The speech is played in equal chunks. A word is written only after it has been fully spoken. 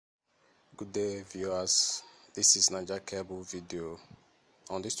Good day viewers, this is bet9ja Cable video.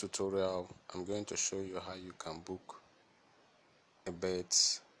 On this tutorial I'm going to show you how you can book a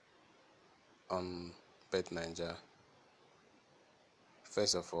bet on bet9ja.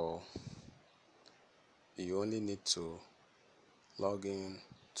 First of all, you only need to log in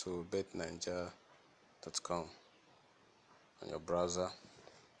to bet9ja.com on your browser.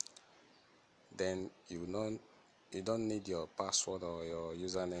 Then you don't need your password or your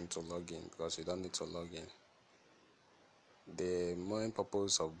username to log in, because you don't need to log in. The main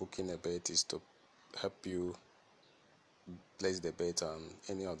purpose of booking a bet is to help you place the bet on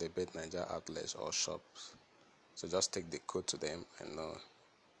any of the bet9ja outlets or shops. So just take the code to them and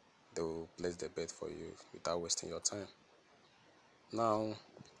they will place the bet for you without wasting your time. Now,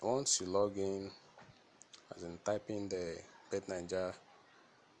 once you log in, as in type in the bet9ja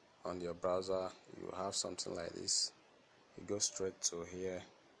on your browser, you have something like this. You go straight to here,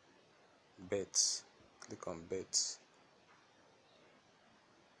 bet, click on bet.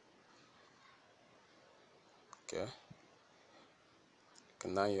 Okay,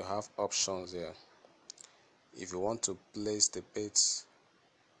 now you have options here. If you want to place the bets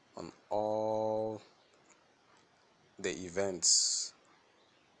on all the events,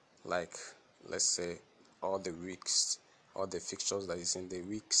 like let's say all the weeks, all the fixtures that is in the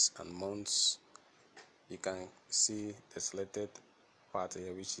weeks and months, you can see the selected part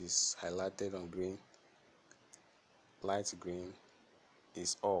here, which is highlighted on green. Light green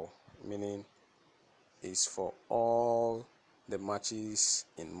is all, meaning is for all the matches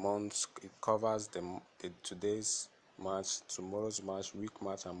in months. It covers the today's match, tomorrow's match, week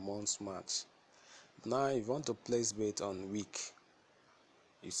match, and month's match. Now if you want to place bet on week,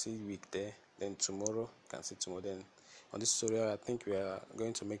 you see week there, then tomorrow, you can see tomorrow. Then on this tutorial I think we are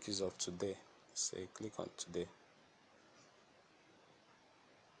going to make use of today. Say click on today, you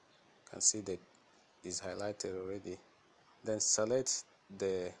can see that is highlighted already. Then select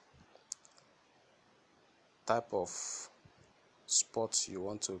the type of sport you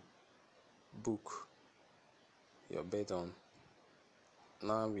want to book your bet on.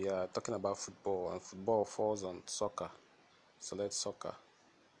 Now we are talking about football, and football falls on soccer. Select soccer.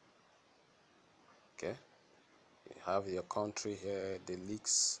 Okay, you have your country here, the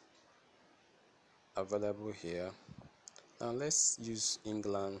leagues available here. Now let's use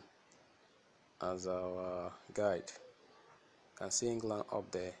England as our guide. You can see England up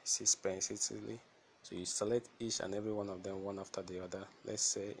there, see Spain, Italy. So you select each and every one of them, one after the other. Let's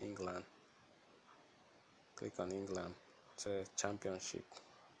say England. Click on England. It's a championship.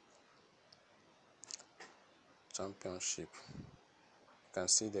 You can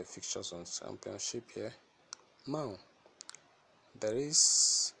see the fixtures on championship here. Now there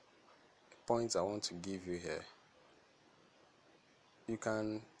is a point I want to give you here. You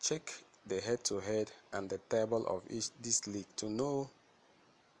can check the head-to-head and the table of this league to know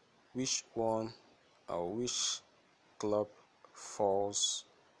which one or which club falls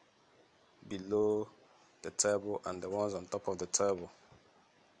below the table and the ones on top of the table.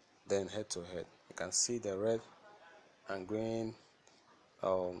 Then head-to-head, you can see the red and green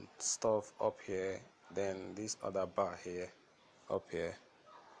stuff up here. Then this other bar here, up here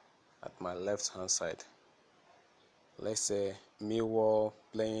at my left hand side. Let's say Millwall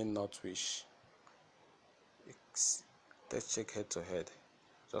playing Norwich. Let's check head-to-head.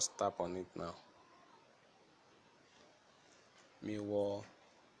 Just tap on it now. Millwall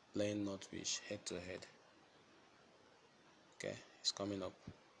playing Norwich head-to-head. Okay, it's coming up.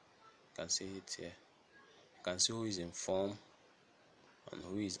 You can see it here. You can see who is in form and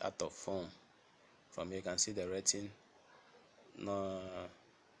who is out of form. From here you can see the rating.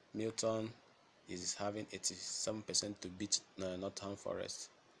 Milton is having 87% to beat Nottingham Forest.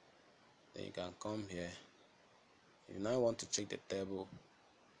 Then you can come here. If you now want to check the table,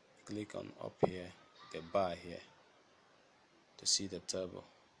 click on up here, the bar here, to see the table.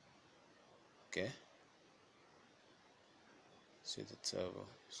 Okay, see the table,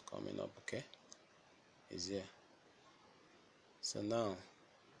 it's coming up. Okay, it's here. So now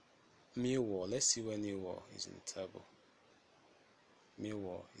Millwall, let's see where Millwall is in the table.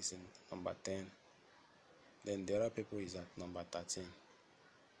 Millwall is in number 10. Then the other people is at number 13.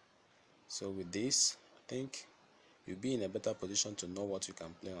 So with this, I think you'll be in a better position to know what you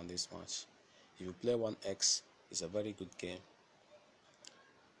can play on this match. If you play 1x, it's a very good game.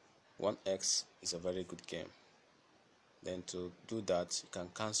 1x is a very good game. Then to do that, you can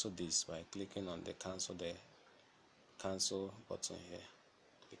cancel this by clicking on the cancel button here.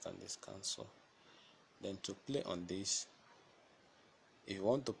 Click on this cancel. Then to play on this, if you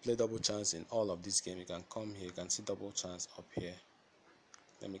want to play double chance in all of this game, you can come here. You can see double chance up here.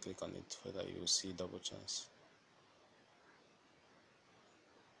 Let me click on it so that you will see double chance.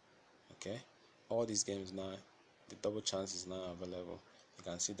 Okay, all these games now, the double chance is now available. You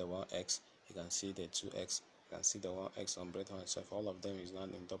can see the 1x, you can see the 2x, you can see the 1x on bet9ja itself. All of them is now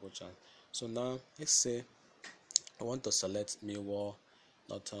in double chance. So now let's say I want to select Millwall,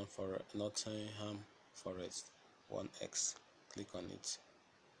 Nottingham Forest 1x. Click on it.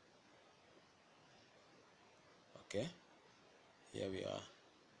 Okay, here we are.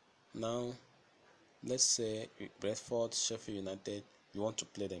 Now let's say Brentford, Sheffield United, you want to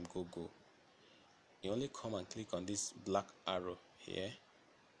play them go. You only come and click on this black arrow here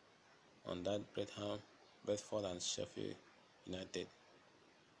on that Brentford and Sheffield United.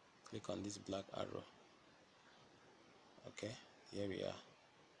 Click on this black arrow. Okay, here we are.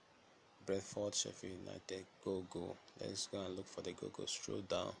 Brentford, Sheffield United, go. Let's go and look for the go. Scroll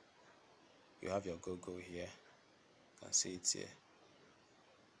down. You have your go here. You can see it here.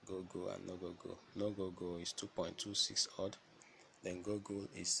 Go and no go. No go is 2.26 odd. Then go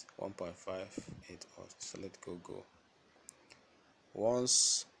is 1.58 odd. Select go.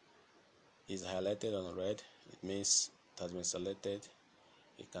 Once it's highlighted on red, it means it has been selected.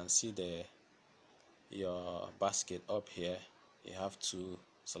 You can see your basket up here. You have to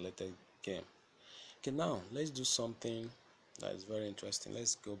select a game. Okay, now let's do something that is very interesting.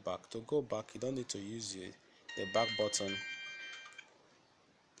 Let's go back. To go back, you don't need to use the back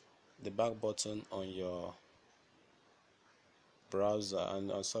button on your browser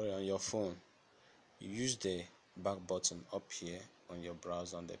and on your phone. You use the back button up here on your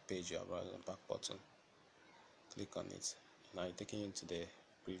browser, on the page you are browsing. Back button, click on it. Now you're taking you to the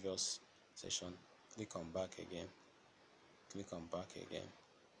previous session. Click on back again. Click on back again.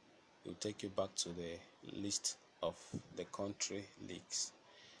 It will take you back to the list of the country leagues.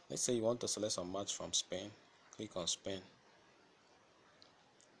 Let's say you want to select some match from Spain. Click on Spain.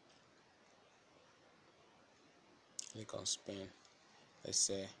 Click on Spain. Let's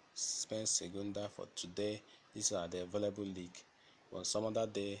say Spain Segunda for today. These are the available league. On some other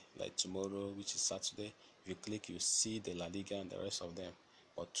day, like tomorrow, which is Saturday, if you click, you see the La Liga and the rest of them.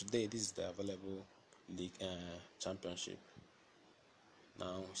 But today, this is the available league championship.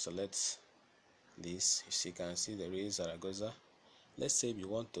 Now select this. You can see the Real Zaragoza. Let's say you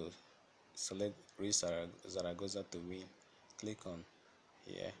want to select Real Zaragoza to win. Click on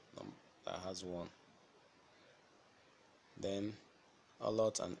here that has one. Then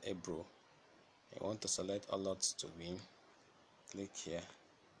Alot and Ebro. You want to select Alot to win. Click here.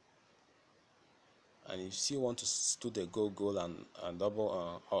 And if you still want to do the goal and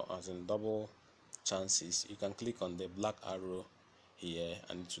double as in double chances, you can click on the black arrow here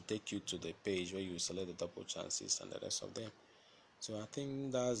and it will take you to the page where you select the double chances and the rest of them. So I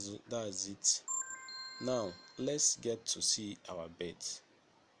think that's it. Now let's get to see our bet,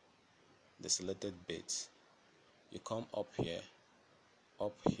 the selected bet. You come up here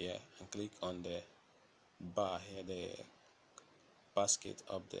and click on the bar here, the basket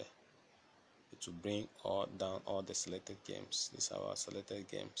up there. It will bring down all the selected games. These are our selected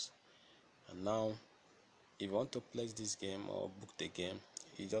games. And now if you want to place this game or book the game,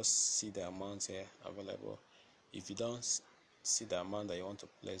 you just see the amount here available. If you don't see the amount that you want to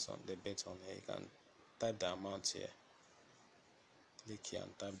place on the bet on here, you can type the amount here. Click here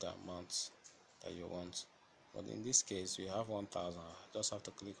and type the amount that you want. But in this case, we have 1,000. I just have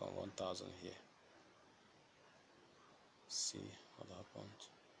to click on 1,000 here. See what happened.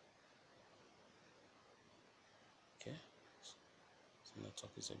 Okay, so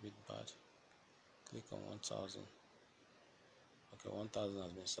network is a bit bad. Click on 1,000. Okay, 1,000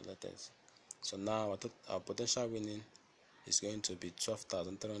 has been selected. So now our potential winning is going to be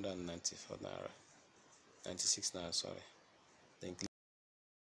 12,394 naira, 96 naira. Sorry. Then click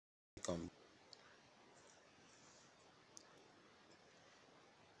on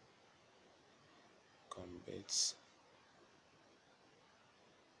bets.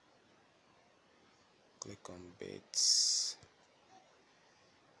 Click on bets.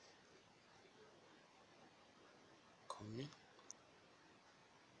 Coming.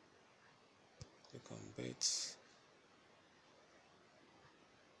 Click on bets.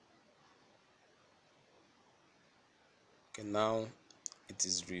 Okay, now it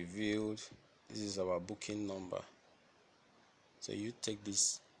is revealed. This is our booking number. So you take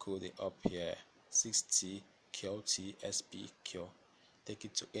this code up here, 60 QT SPQ. Take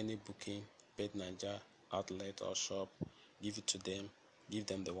it to any booking, bet9ja outlet or shop. Give it to them. Give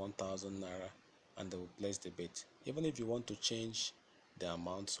them the 1,000 naira, and they will place the bet. Even if you want to change the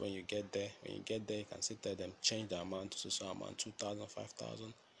amounts when you get there, you can say tell them change the amount to so amount, 2,000,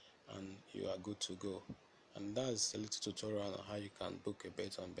 5,000, and you are good to go. And that's a little tutorial on how you can book a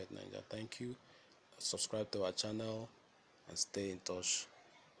bet on bet9ja. Thank you. Subscribe to our channel and stay in touch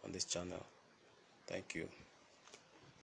on this channel. Thank you.